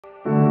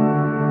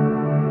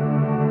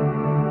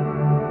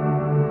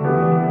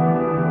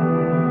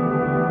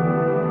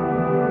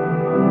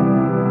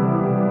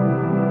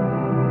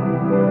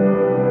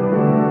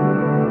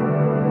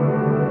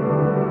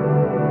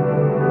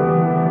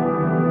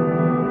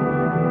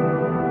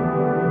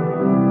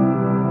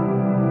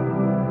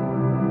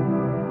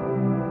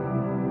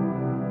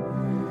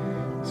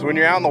So when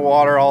you're out in the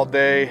water all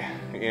day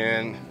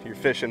and you're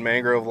fishing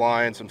mangrove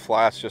lines and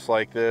flats just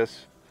like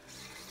this,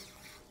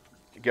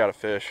 you got a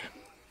fish.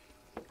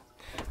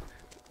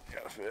 You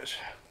got a fish.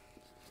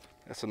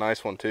 That's a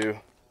nice one too.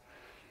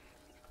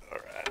 All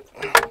right.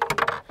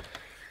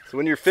 So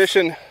when you're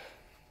fishing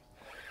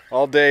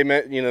all day,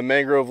 you know,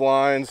 mangrove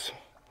lines,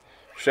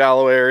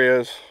 shallow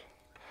areas,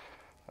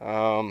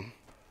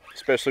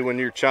 especially when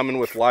you're chumming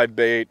with live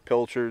bait,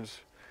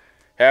 pilchards,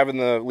 having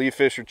the leaf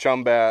fish or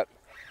chum bat,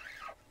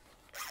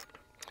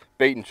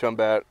 bait and chum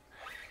bat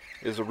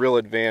is a real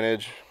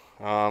advantage.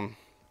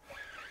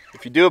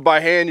 If you do it by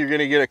hand, you're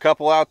gonna get a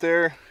couple out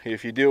there.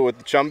 If you do it with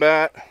the chum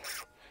bat,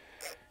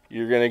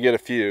 you're gonna get a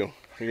few.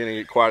 You're gonna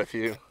get quite a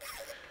few.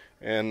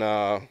 And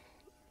the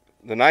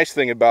nice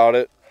thing about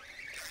it,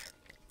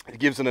 it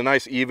gives it a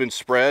nice even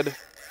spread,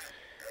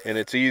 and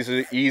it's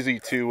easy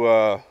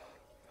to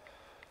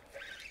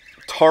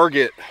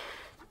target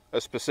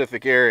a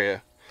specific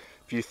area.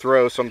 If you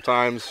throw,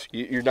 sometimes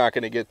you're not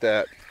going to get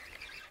that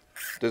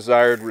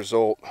desired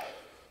result.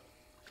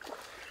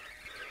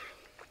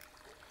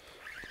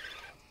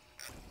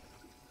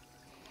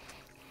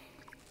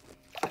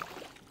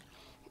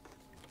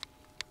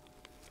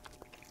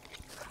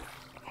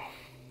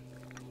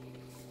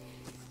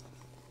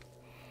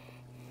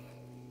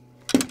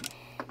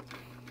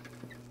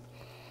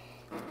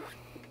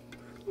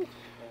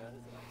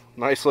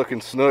 Nice looking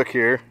snook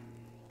here.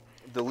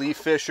 The leaf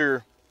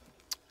fisher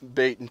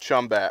bait and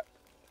chum bat.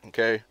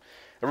 Okay,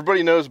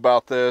 everybody knows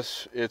about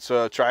this. It's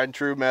a tried and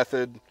true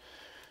method.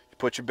 You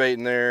put your bait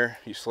in there,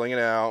 you sling it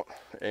out,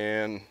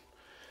 and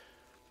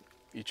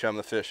you chum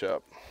the fish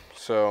up.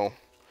 So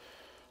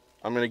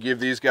I'm going to give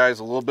these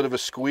guys a little bit of a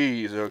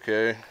squeeze.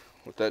 Okay,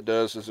 what that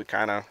does is it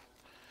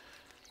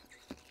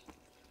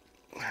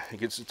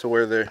gets it to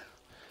where they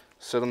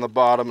sit on the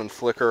bottom and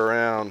flicker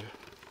around.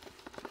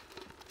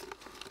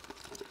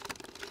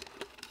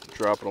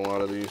 Dropping a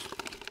lot of these.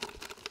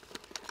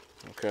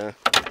 Okay.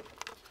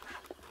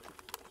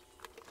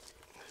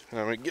 And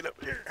I'm gonna get up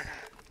here.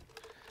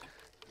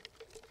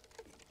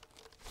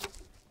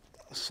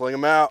 Sling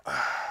them out.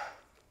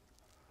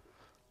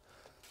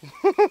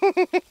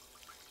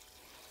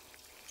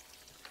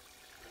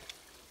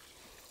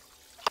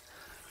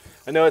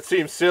 I know it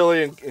seems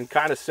silly and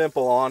kind of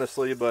simple,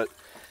 honestly, but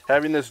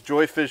having this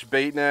joyfish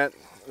bait net,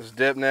 this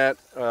dip net,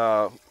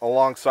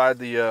 alongside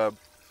the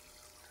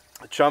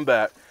chum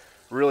bat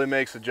really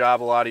makes the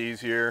job a lot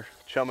easier.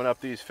 Chumming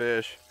up these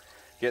fish,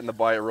 getting the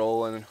bite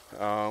rolling.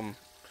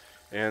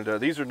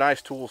 These are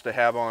nice tools to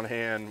have on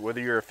hand,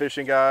 whether you're a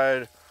fishing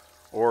guide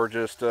or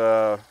just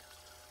an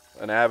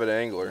avid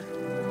angler.